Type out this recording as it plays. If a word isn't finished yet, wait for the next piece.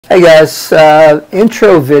Hey guys,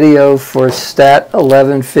 intro video for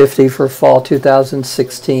Stat1150 for fall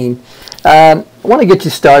 2016. I want to get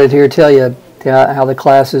you started here, tell you how the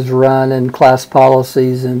class is run and class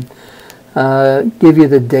policies, and give you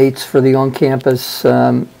the dates for the on-campus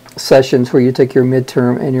sessions where you take your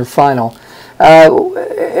midterm and your final.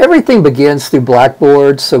 Everything begins through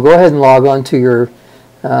Blackboard, so go ahead and log on to your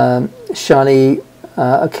Shawnee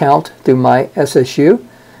account through my SSU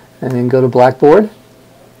and then go to Blackboard.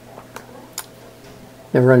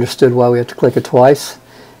 Never understood why we have to click it twice.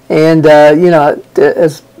 And you know,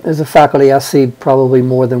 as a faculty, I see probably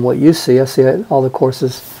more than what you see. I see all the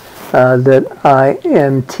courses that I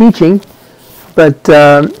am teaching. But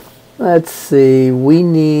let's see, we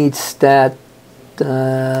need stat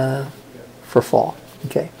for fall.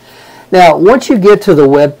 Okay. Now, once you get to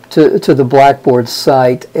the to the Blackboard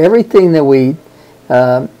site, everything that we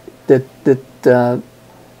the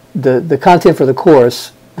content for the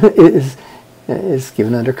course is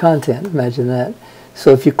given under content. Imagine that.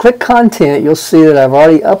 So if you click content, you'll see that I've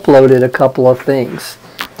already uploaded a couple of things.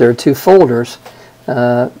 There are two folders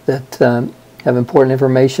that have important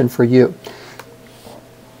information for you.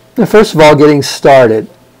 Now, first of all, getting started.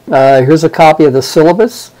 Here's a copy of the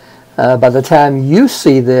syllabus. By the time you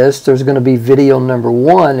see this, there's going to be video number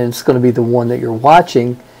 1, and it's going to be the one that you're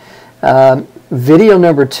watching. Video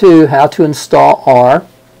number 2, how to install R.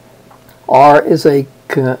 R is a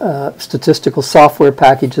statistical software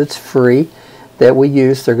package that's free that we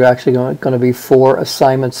use. There are actually going to be 4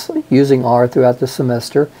 assignments using R throughout the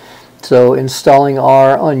semester. So installing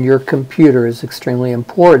R on your computer is extremely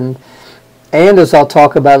important. And as I'll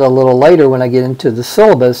talk about a little later when I get into the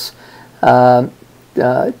syllabus, my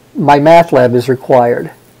math lab is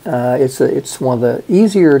required. It's one of the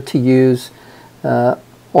easier to use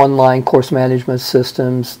online course management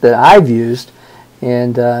systems that I've used.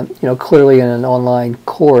 And you know, clearly in an online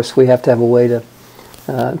course, we have to have a way to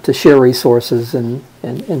share resources and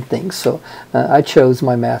things. So I chose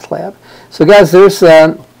my math lab. So guys, there's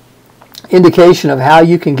indication of how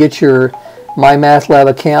you can get your My Math Lab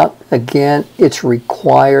account. Again, it's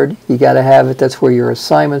required. You got to have it. That's where your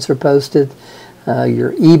assignments are posted.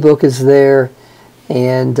 Your ebook is there,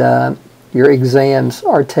 and your exams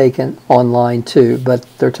are taken online too, but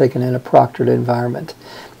they're taken in a proctored environment.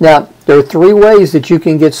 Now, there are 3 ways that you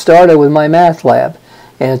can get started with My Math Lab,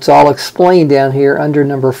 and it's all explained down here under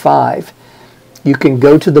number 5. You can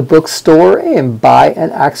go to the bookstore and buy an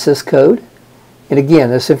access code, and again,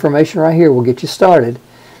 this information right here will get you started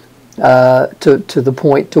to the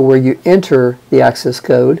point to where you enter the access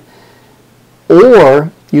code,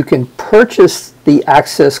 or you can purchase the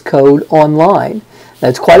access code online.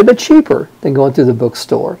 That's quite a bit cheaper than going through the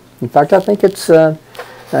bookstore. In fact, I think it's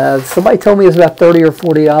somebody told me it's about $30 or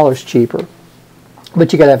 $40 cheaper,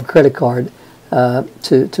 but you got to have a credit card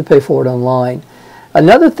to pay for it online.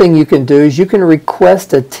 Another thing you can do is you can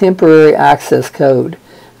request a temporary access code.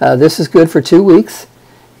 This is good for 2 weeks,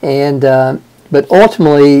 and but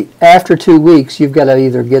ultimately after 2 weeks you've got to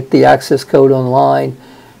either get the access code online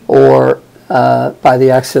or buy the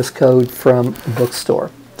access code from the bookstore.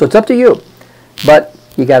 So it's up to you, but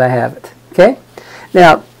you got to have it. Okay?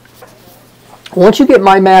 Now, once you get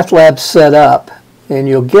My Math Lab set up, and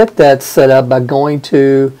you'll get that set up by going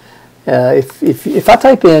to, if I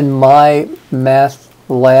type in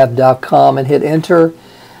mymathlab.com and hit enter,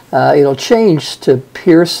 it'll change to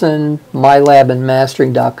Pearson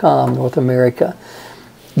MyLabandMastering.com, North America.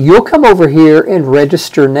 You'll come over here and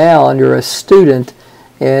register now under a student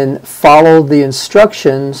and follow the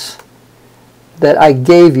instructions that I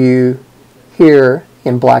gave you here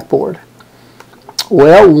in Blackboard.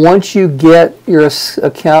 Well, once you get your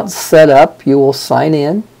account set up, you will sign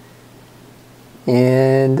in.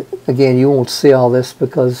 And again, you won't see all this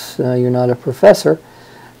because you're not a professor.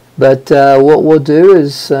 But what we'll do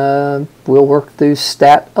is we'll work through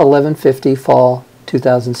Stat1150 Fall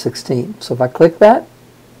 2016. So if I click that,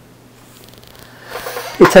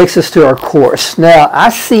 it takes us to our course. Now, I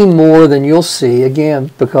see more than you'll see,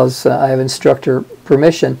 again, because I have instructor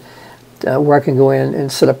permission where I can go in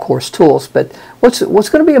and set up course tools. But what's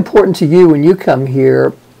going to be important to you when you come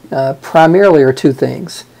here primarily are 2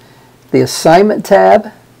 things. The assignment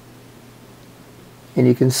tab, and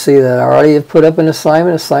you can see that I already have put up an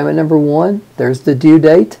assignment number 1. There's the due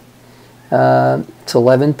date. It's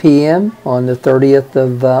 11 p.m. on the 30th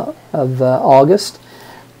of August.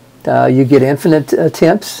 You get infinite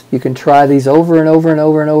attempts. You can try these over and over and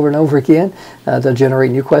over and over and over again. They'll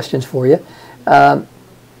generate new questions for you.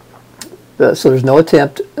 So there's no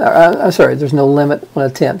attempt. There's no limit on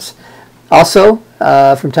attempts. Also,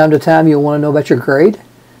 from time to time, you'll want to know about your grade.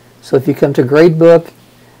 So if you come to Gradebook,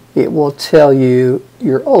 it will tell you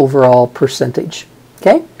your overall percentage.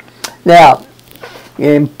 Okay? Now,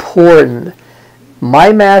 important.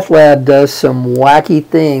 MyMathLab does some wacky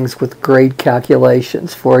things with grade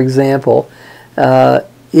calculations. For example,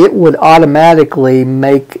 it would automatically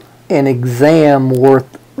make an exam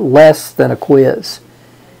worth less than a quiz.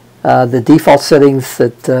 The default settings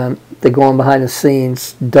that go on behind the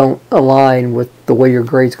scenes don't align with the way your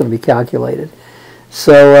grade is going to be calculated.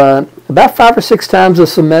 So about 5 or 6 times a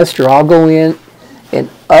semester, I'll go in and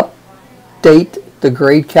update the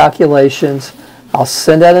grade calculations. I'll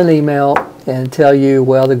send out an email and tell you,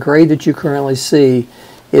 well, the grade that you currently see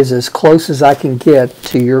is as close as I can get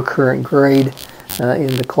to your current grade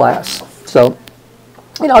in the class. So,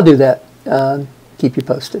 I'll do that. Keep you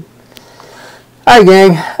posted. All right,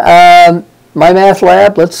 gang.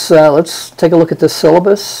 MyMathLab. Let's take a look at this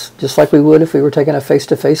syllabus, just like we would if we were taking a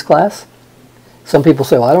face-to-face class. Some people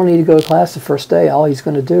say, well, I don't need to go to class the first day. All he's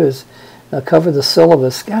going to do is cover the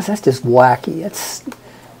syllabus. Guys, that's just wacky. It's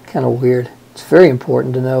kind of weird. It's very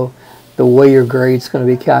important to know the way your grade's going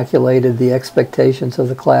to be calculated, the expectations of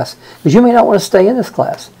the class. Because you may not want to stay in this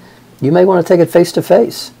class. You may want to take it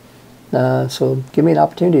face-to-face. So give me an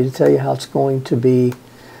opportunity to tell you how it's going to be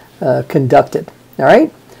conducted. All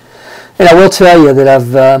right? And I will tell you that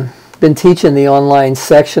I've been teaching the online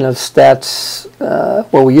section of Stats,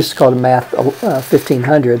 well, we used to call it Math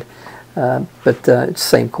 1500, but it's the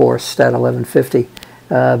same course, Stat 1150.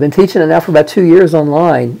 I've been teaching it now for about 2 years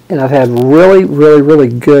online, and I've had really, really, really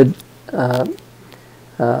good, a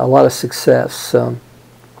lot of success.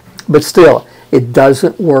 But still, it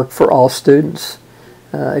doesn't work for all students.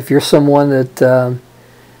 If you're someone that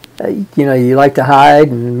you like to hide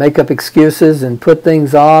and make up excuses and put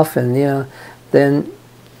things off, and then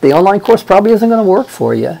the online course probably isn't going to work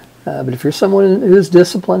for you. But if you're someone who's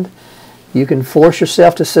disciplined, you can force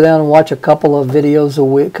yourself to sit down and watch a couple of videos a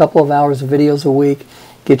week, couple of hours of videos a week,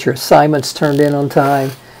 get your assignments turned in on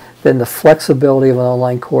time. Then the flexibility of an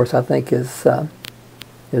online course, I think, is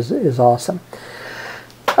awesome.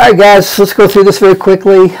 All right, guys, let's go through this very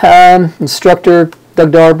quickly. Instructor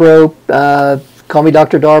Doug Darbro. Call me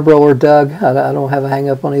Dr. Darbro or Doug. I don't have a hang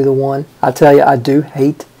up on either one. I tell you, I do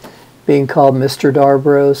hate being called Mr.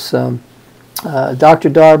 Darbro. So Dr.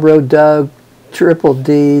 Darbro, Doug, Triple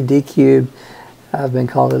D, D cubed. I've been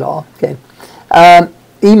called it all. Okay.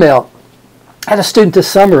 Email. I had a student this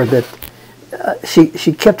summer that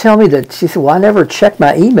she kept telling me that she said, well, I never check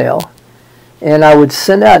my email. And I would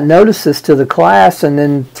send out notices to the class, and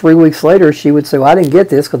then 3 weeks later she would say, well, I didn't get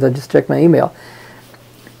this because I just checked my email.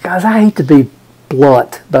 Guys, I hate to be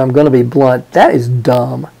blunt, but I'm going to be blunt. That is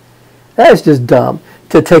dumb. That is just dumb.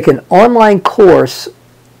 To take an online course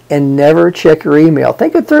and never check your email.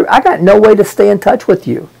 Think it through. I got no way to stay in touch with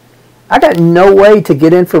you. I got no way to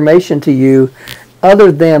get information to you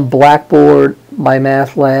other than Blackboard,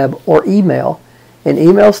 MyMathLab, or email. And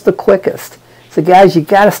email's the quickest. So guys, you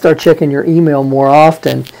got to start checking your email more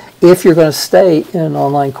often if you're going to stay in an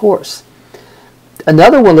online course.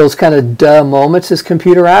 Another one of those kind of duh moments is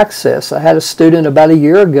computer access. I had a student about a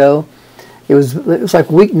year ago. It was like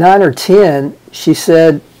week 9 or 10. She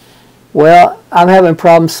said, well, I'm having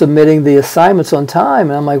problems submitting the assignments on time.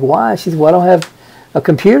 And I'm like, why? She said, well, I don't have a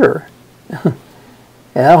computer. And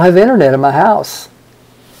I don't have internet in my house.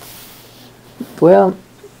 Well,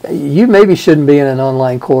 you maybe shouldn't be in an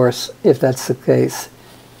online course if that's the case.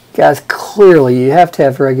 Guys, clearly you have to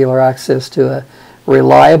have regular access to a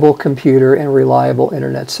reliable computer and reliable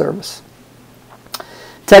internet service.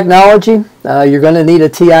 Technology, you're going to need a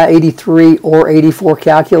TI-83 or 84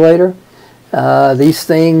 calculator. These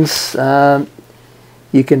things,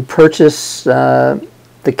 you can purchase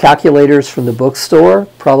the calculators from the bookstore,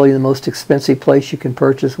 probably the most expensive place you can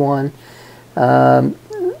purchase one.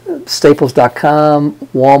 Staples.com,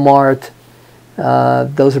 Walmart,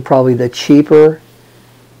 those are probably the cheaper.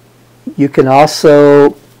 You can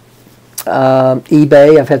also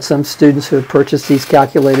eBay. I've had some students who have purchased these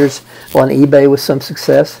calculators on eBay with some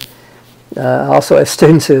success. I also have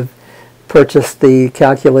students who have purchased the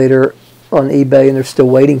calculator on eBay and they're still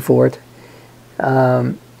waiting for it.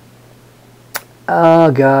 Oh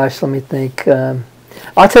gosh, let me think.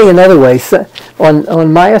 I'll tell you another way. So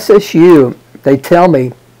on my SSU, they tell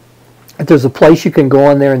me that there's a place you can go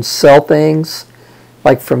on there and sell things,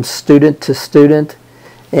 like from student to student.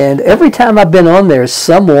 And every time I've been on there,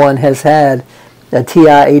 someone has had a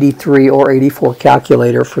TI-83 or 84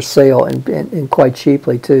 calculator for sale, and quite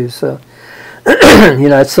cheaply too. So,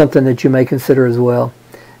 it's something that you may consider as well.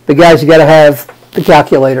 But guys, you got to have the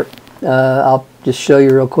calculator. I'll just show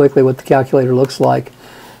you real quickly what the calculator looks like.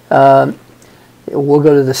 We'll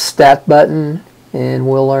go to the Stat button, and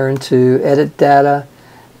we'll learn to edit data.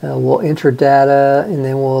 We'll enter data, and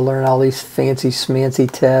then we'll learn all these fancy schmancy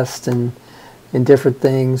tests and different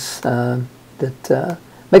things that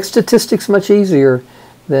make statistics much easier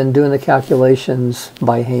than doing the calculations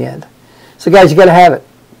by hand. So guys, you got to have it.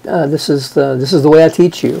 This is the way I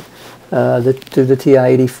teach you through the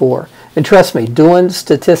TI-84. And trust me, doing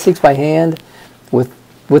statistics by hand with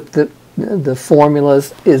the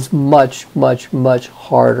formulas is much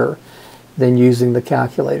harder than using the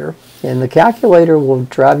calculator. And the calculator will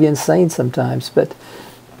drive you insane sometimes, but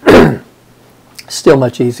still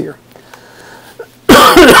much easier.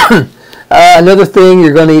 Another thing,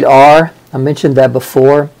 you're going to need R. I mentioned that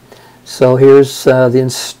before. So here's the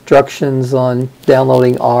instructions on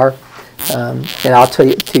downloading R. And I'll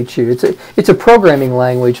teach you. It's a programming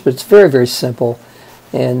language, but it's very simple.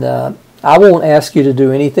 And I won't ask you to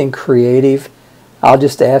do anything creative. I'll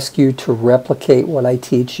just ask you to replicate what I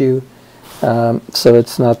teach you. So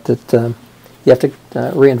it's not that you have to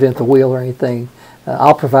reinvent the wheel or anything.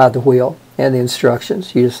 I'll provide the wheel and the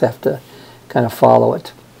instructions. You just have to kind of follow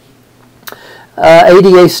it.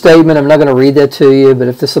 ADA statement, I'm not going to read that to you, but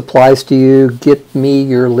if this applies to you, get me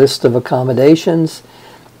your list of accommodations,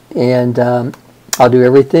 and I'll do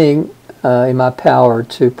everything in my power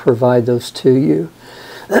to provide those to you.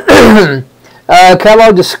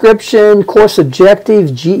 Catalog description, course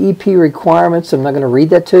objectives, GEP requirements. I'm not going to read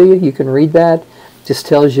that to you. You can read that. It just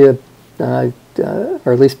tells you, or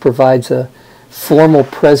at least provides a formal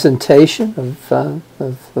presentation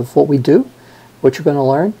of what we do, what you're going to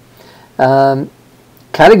learn.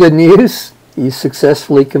 Kind of good news. You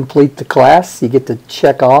successfully complete the class. You get to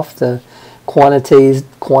check off the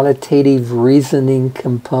quantitative reasoning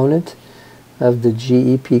component of the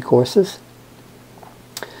GEP courses.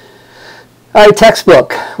 All right,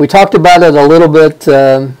 textbook. We talked about it a little bit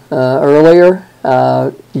earlier.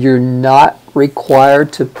 You're not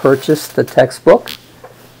required to purchase the textbook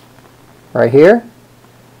right here,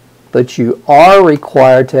 but you are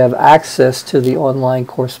required to have access to the online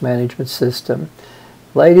course management system.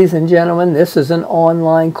 Ladies and gentlemen, this is an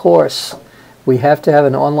online course. We have to have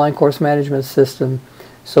an online course management system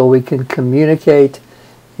so we can communicate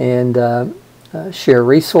and share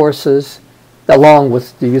resources along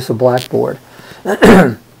with the use of Blackboard.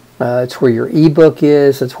 It's where your ebook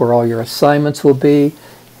is. It's where all your assignments will be,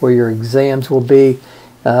 where your exams will be.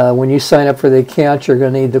 When you sign up for the account, you're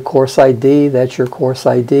going to need the course ID. That's your course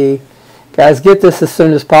ID. Guys, get this as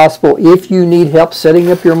soon as possible. If you need help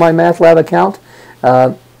setting up your MyMathLab account,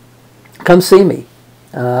 come see me.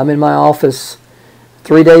 I'm in my office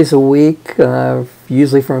 3 days a week,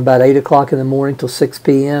 usually from about 8 o'clock in the morning till 6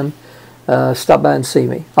 p.m. Stop by and see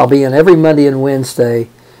me. I'll be in every Monday and Wednesday,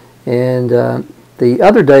 and the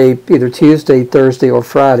other day, either Tuesday, Thursday, or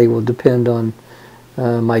Friday, will depend on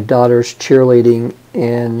my daughter's cheerleading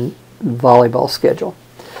and volleyball schedule.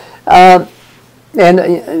 And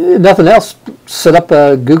nothing else, set up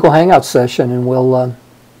a Google Hangout session and we'll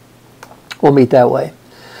meet that way.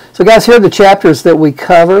 So guys, here are the chapters that we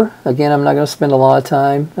cover. Again, I'm not going to spend a lot of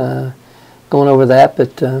time going over that,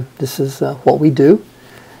 but this is what we do.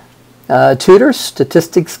 Tutors,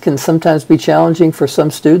 statistics can sometimes be challenging for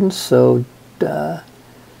some students, so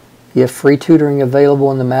you have free tutoring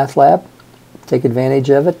available in the Math Lab. Take advantage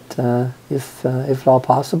of it if at all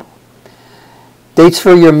possible. Dates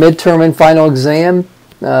for your midterm and final exam,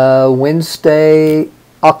 Wednesday,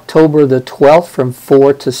 October the 12th from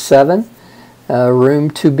 4 to 7. Room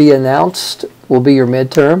to be announced will be your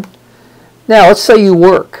midterm. Now, let's say you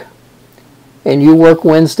work, and you work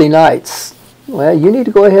Wednesday nights. Well, you need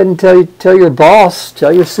to go ahead and tell your boss,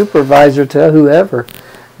 tell your supervisor, tell whoever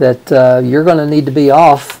that you're going to need to be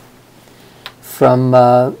off from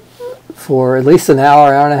for at least an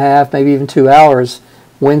hour, hour and a half, maybe even 2 hours,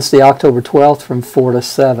 Wednesday, October 12th from 4 to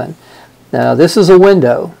 7. Now, this is a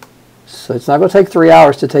window, so it's not going to take 3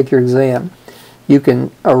 hours to take your exam. You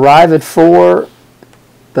can arrive at 4,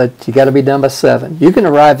 but you got to be done by 7. You can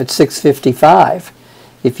arrive at 6:55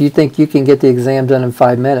 if you think you can get the exam done in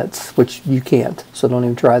 5 minutes, which you can't, so don't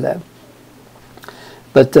even try that.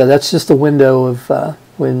 But that's just a window of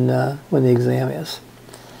when the exam is.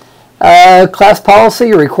 Class policy,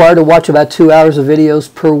 you're required to watch about 2 hours of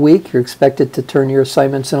videos per week. You're expected to turn your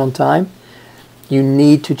assignments in on time. You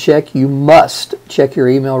need to check, you must check your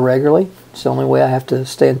email regularly. It's the only way I have to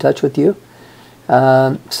stay in touch with you.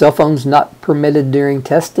 Cell phones not permitted during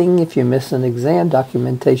testing. If you miss an exam,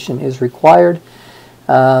 documentation is required.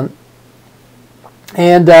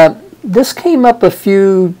 This came up a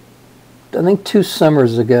few, I think 2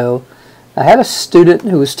 summers ago. I had a student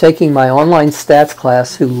who was taking my online stats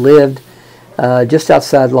class who lived just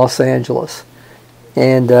outside Los Angeles.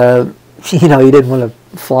 And, you know, he didn't want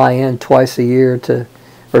to fly in twice a year to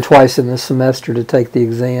or twice in the semester to take the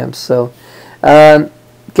exam. So,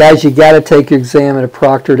 guys, you got to take your exam in a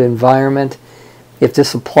proctored environment. If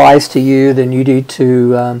this applies to you, then you need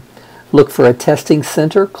to look for a testing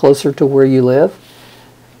center closer to where you live.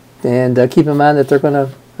 And keep in mind that they're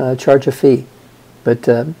going to charge a fee. But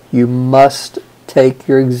you must take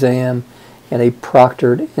your exam in a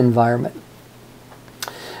proctored environment.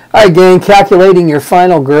 All right, gang, calculating your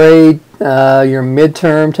final grade. Your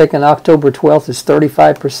midterm taken October 12th is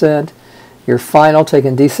 35%. Your final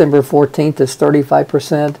taken December 14th is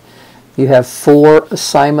 35%. You have 4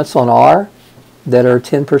 assignments on R that are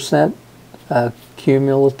 10%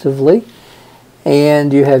 cumulatively.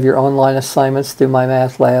 And you have your online assignments through My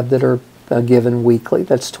Math Lab that are given weekly.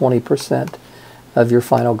 That's 20% of your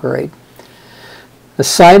final grade.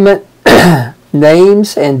 Assignment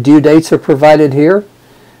names and due dates are provided here.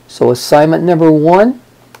 So assignment number 1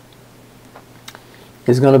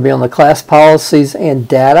 is going to be on the class policies and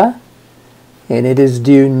data, and it is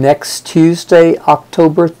due next Tuesday,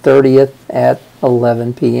 October 30th at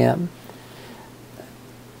 11 p.m.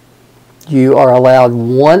 You are allowed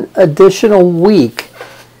 1 additional week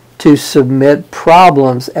to submit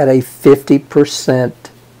problems at a 50%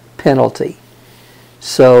 penalty.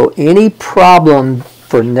 So any problem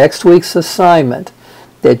for next week's assignment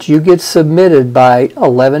that you get submitted by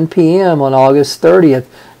 11 p.m. on August 30th,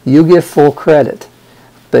 you get full credit.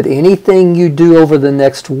 But anything you do over the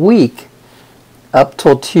next week up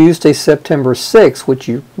till Tuesday, September 6th, which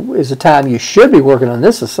is the time you should be working on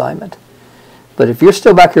this assignment. But if you're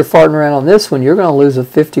still back here farting around on this one, you're going to lose a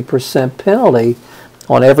 50% penalty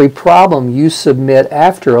on every problem you submit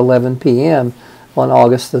after 11 p.m. on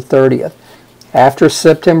August the 30th. After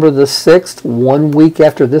September the 6th, 1 week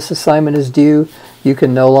after this assignment is due, you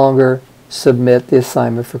can no longer submit the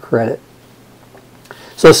assignment for credit.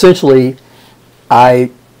 So essentially,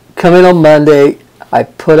 I come in on Monday, I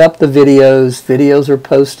put up the videos. Videos are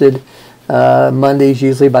posted Mondays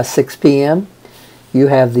usually by 6 p.m. You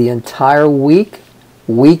have the entire week,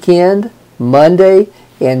 weekend, Monday,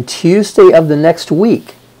 and Tuesday of the next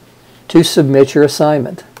week to submit your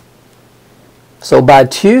assignment. So by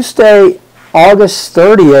Tuesday, August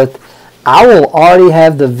 30th, I will already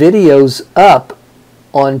have the videos up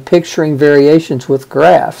on picturing variations with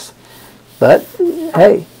graphs. But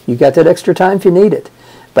hey, you got that extra time if you need it.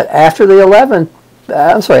 But after the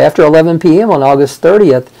after 11 p.m. on August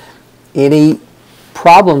 30th, any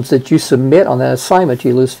problems that you submit on that assignment,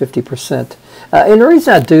 you lose 50%. And the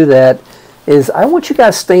reason I do that is I want you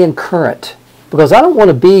guys staying current, because I don't want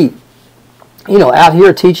to be, out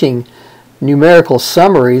here teaching numerical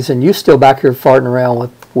summaries and you still back here farting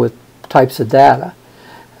around with types of data.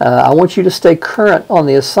 I want you to stay current on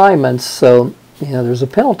the assignments, so there's a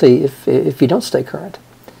penalty if you don't stay current.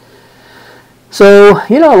 So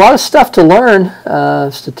a lot of stuff to learn.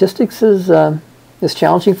 Statistics is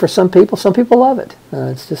challenging for some people. Some people love it.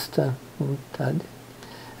 It's just I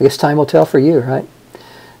guess time will tell for you, right?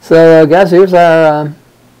 So guys, here's our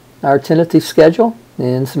tentative schedule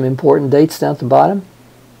and some important dates down at the bottom.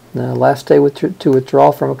 Last day to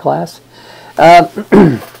withdraw from a class. I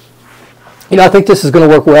think this is going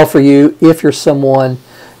to work well for you if you're someone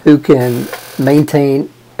who can maintain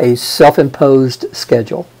a self-imposed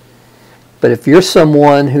schedule. But if you're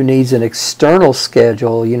someone who needs an external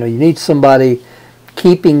schedule, you need somebody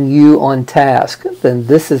keeping you on task, then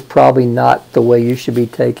this is probably not the way you should be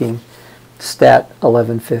taking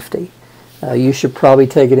Stat1150. You should probably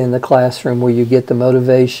take it in the classroom where you get the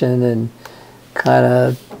motivation and kind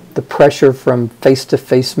of the pressure from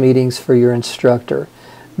face-to-face meetings for your instructor.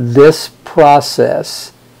 This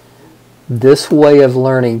process, this way of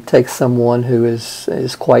learning takes someone who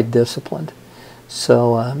is quite disciplined.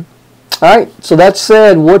 So, all right, so that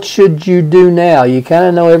said, what should you do now? You kind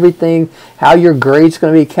of know everything, how your grade's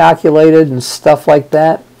going to be calculated and stuff like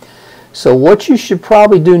that. So what you should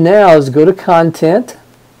probably do now is go to Content.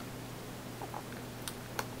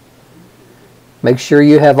 Make sure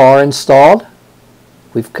you have R installed.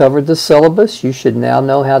 We've covered the syllabus. You should now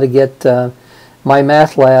know how to get My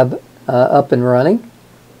Math Lab up and running.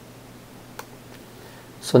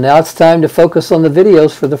 So now it's time to focus on the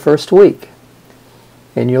videos for the first week.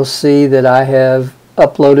 And you'll see that I have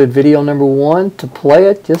uploaded video number 1. To play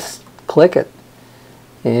it, just click it.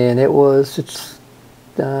 And it's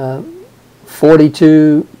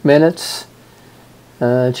 42 minutes,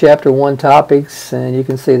 chapter 1 topics, and you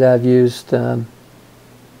can see that I've used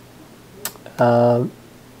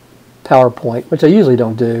PowerPoint, which I usually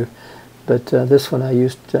don't do, but this one I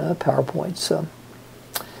used PowerPoint. So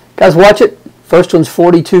guys, watch it. First one's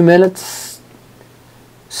 42 minutes.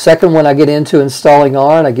 Second one, I get into installing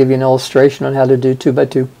R, and I give you an illustration on how to do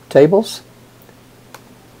 2x2 tables.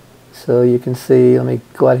 So you can see, let me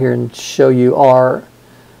go out here and show you our,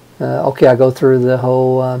 okay, I go through the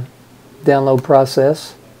whole download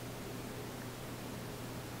process.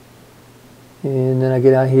 And then I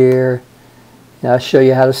get out here and I show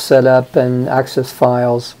you how to set up and access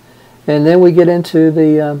files. And then we get into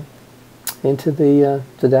the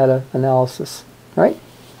data analysis. All right?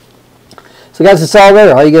 So guys, it's all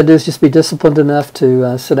there. All you got to do is just be disciplined enough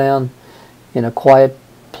to sit down in a quiet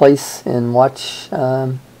place and watch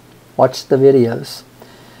the videos.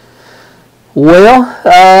 Well,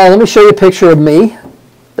 let me show you a picture of me.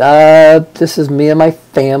 This is me and my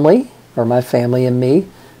family, or my family and me.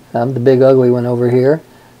 I'm the big ugly one over here.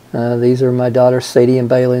 These are my daughters Sadie and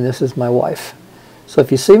Bailey, and this is my wife. So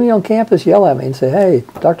if you see me on campus, yell at me and say, "Hey,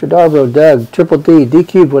 Dr. Darbro, Doug, Triple D, D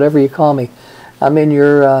cubed, whatever you call me. I'm in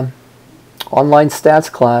your online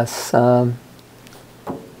stats class. I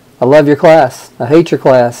love your class. I hate your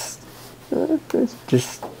class." It's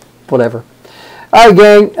just whatever. All right,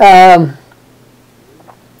 gang.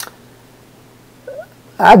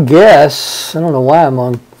 I guess, I don't know why I'm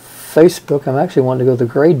on Facebook. I'm actually wanting to go to the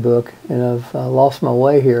grade book, and I've lost my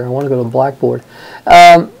way here. I want to go to Blackboard.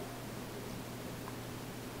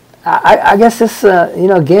 I guess this,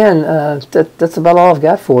 again, that's about all I've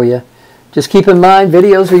got for you. Just keep in mind,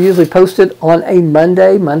 videos are usually posted on a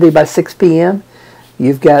Monday by 6 p.m.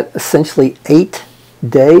 You've got essentially 8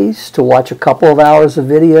 days to watch a couple of hours of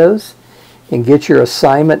videos and get your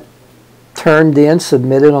assignment turned in,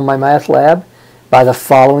 submitted on my math lab by the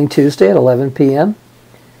following Tuesday at 11 p.m.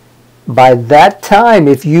 By that time,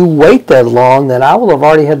 if you wait that long, then I will have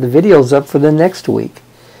already had the videos up for the next week.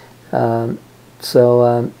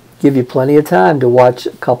 So give you plenty of time to watch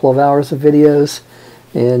a couple of hours of videos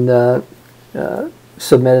and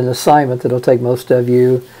submit an assignment that'll take most of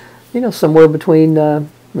you, somewhere between,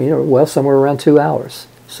 somewhere around 2 hours.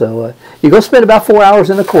 So you're going to spend about 4 hours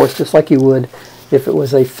in the course, just like you would if it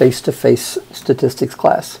was a face-to-face statistics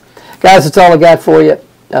class. Guys, that's all I got for you.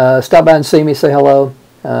 Stop by and see me, say hello.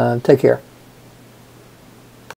 Take care.